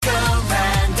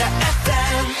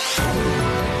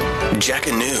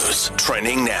Nuus.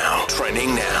 Trending now.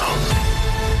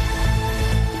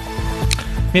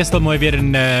 Meestal mooi weer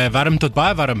en warm tot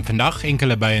baie warm vandag.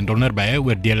 Enkele buie en donderbuie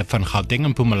oor dele van Gauteng en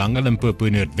Mpumalanga, Limpopo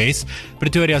Noordwes.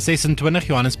 Pretoria 26,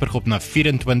 Johannesburg op na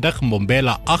 24,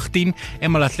 Mbombela 18,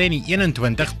 Emalahleni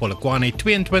 21, Polokwane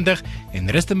 22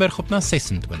 en Rustenburg op na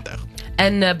 26.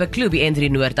 En Bekloof die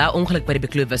N3 Noord, ongeluk by die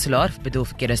Bekloof wisselaar, bedoel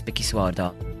verkeer is bietjie swaar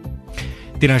daar.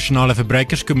 Die Nasionale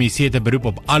Verbruikerskommissie het 'n beroep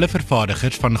op alle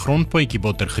vervaardigers van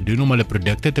grondpotjiebotter gedoen om hulle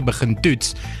produkte te begin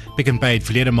toets. Pick n Pay het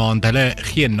verlede maand hulle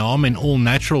geen naam en all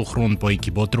natural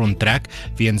grondpotjiebotter onttrek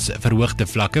weens verhoogde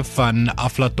vlakke van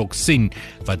aflatoksien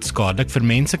wat skadelik vir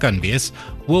mense kan wees.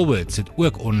 Woolworths het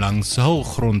ook onlangs hul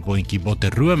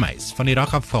grondpotjiebotter roomys van die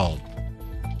rak afgehaal.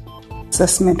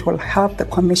 Assessment will help the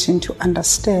Commission to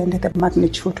understand the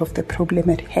magnitude of the problem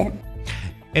at hand.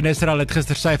 En Israel het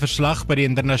gister sy verslag by die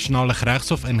internasionale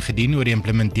geregshof ingedien oor die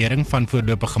implementering van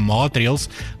voorlopige maatreëls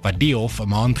wat die hof 'n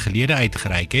maand gelede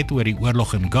uitgereik het oor die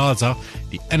oorlog in Gaza.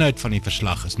 Die inhoud van die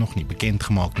verslag is nog nie bekend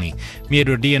gemaak nie. Meer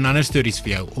oor die en ander stories vir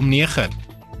jou om 9.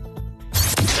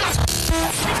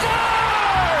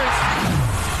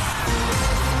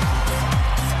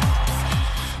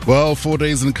 Well, 4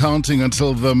 days and counting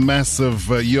until the massive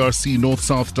URC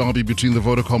North-South derby between the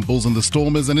Vodacom Bulls and the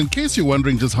Stormers. And in case you're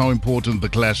wondering just how important the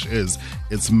clash is,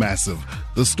 it's massive.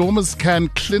 The Stormers can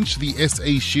clinch the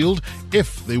SA Shield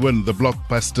if they win the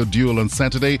blockbuster duel on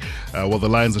Saturday, while the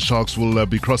Lions and Sharks will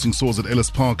be crossing swords at Ellis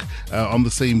Park on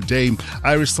the same day.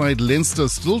 Irish side Leinster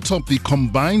still top the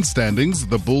combined standings.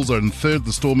 The Bulls are in third,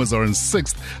 the Stormers are in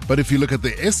sixth. But if you look at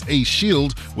the SA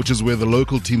Shield, which is where the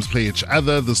local teams play each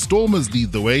other, the Stormers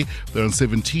lead the way. They're on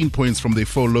 17 points from their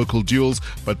 4 local duels,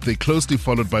 but they're closely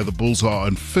followed by the Bulls, who are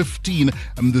on 15,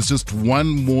 and there's just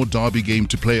one more derby game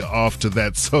to play after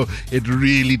that. So it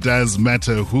really does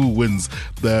matter who wins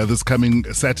this coming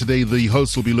Saturday. The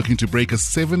hosts will be looking to break a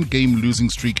 7-game losing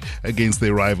streak against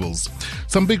their rivals.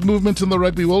 Some big movement in the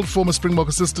rugby world. Former Springbok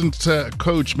assistant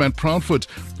coach Matt Proudfoot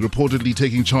reportedly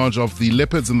taking charge of the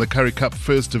Leopards in the Currie Cup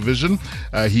First Division.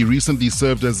 He recently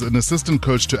served as an assistant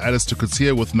coach to Alice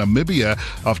Tukutia with Namibia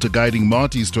after guiding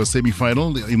Marties to a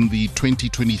semi-final in the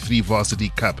 2023 Varsity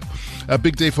Cup. A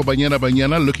big day for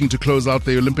Banyana looking to close out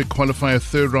their Olympic qualifier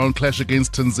third-round clash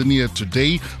against Tanzania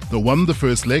today. They won the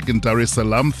first leg in Dar es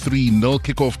Salaam 3-0.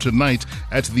 Kickoff tonight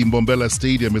at the Mbombela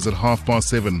Stadium is at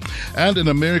 7:30. And an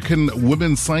American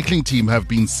women's cycling team have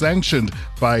been sanctioned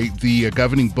by the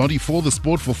governing body for the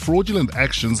sport for fraudulent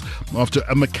actions after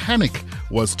a mechanic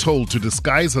was told to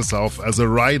disguise herself as a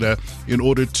rider in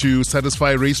order to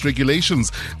satisfy race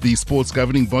regulations. The sports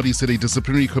governing body said a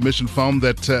disciplinary commission found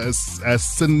that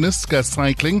Siniska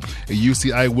Cycling, a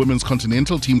UCI women's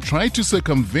continental team, tried to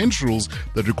circumvent rules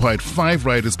that required 5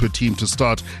 riders per team to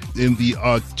start in the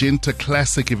Argenta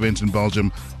Classic event in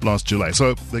Belgium last July.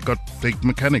 So they got the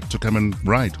mechanic to come and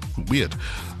ride. Weird.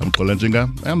 I'm Kolenjinga,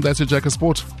 and that's your Jacka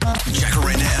Sport.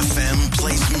 Jacaranda FM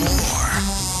plays more.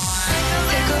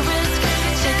 Take a risk,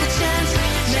 take a chance,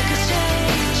 make a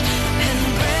change, and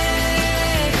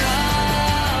break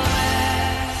away.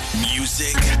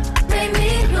 Music Make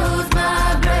me lose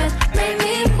my breath, make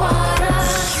me wanna.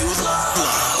 you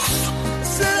love.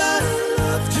 Said I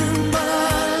loved you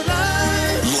my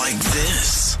life. Like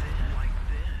this.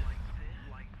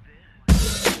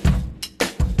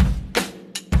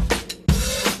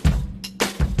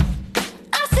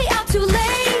 I see I'm too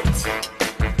late.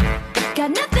 Got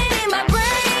nothing in my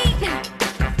brain.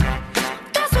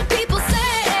 That's what people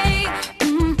say.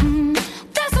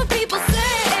 That's what people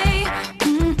say.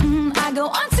 I go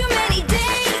on too many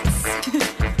dates,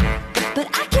 but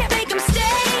I can't make them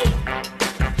stay.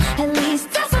 At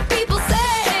least that's what people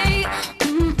say.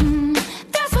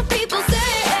 That's what people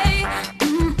say.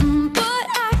 But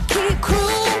I keep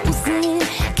cruising,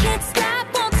 can't stop,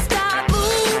 won't stop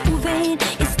moving.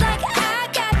 It's like I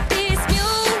got this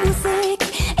music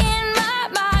in my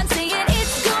mind saying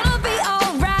it's gonna be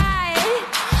alright.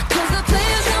 'Cause the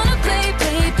player's gonna play,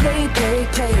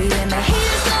 and the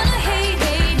haters gonna hate,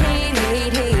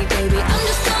 baby. I'm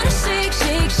just gonna shake,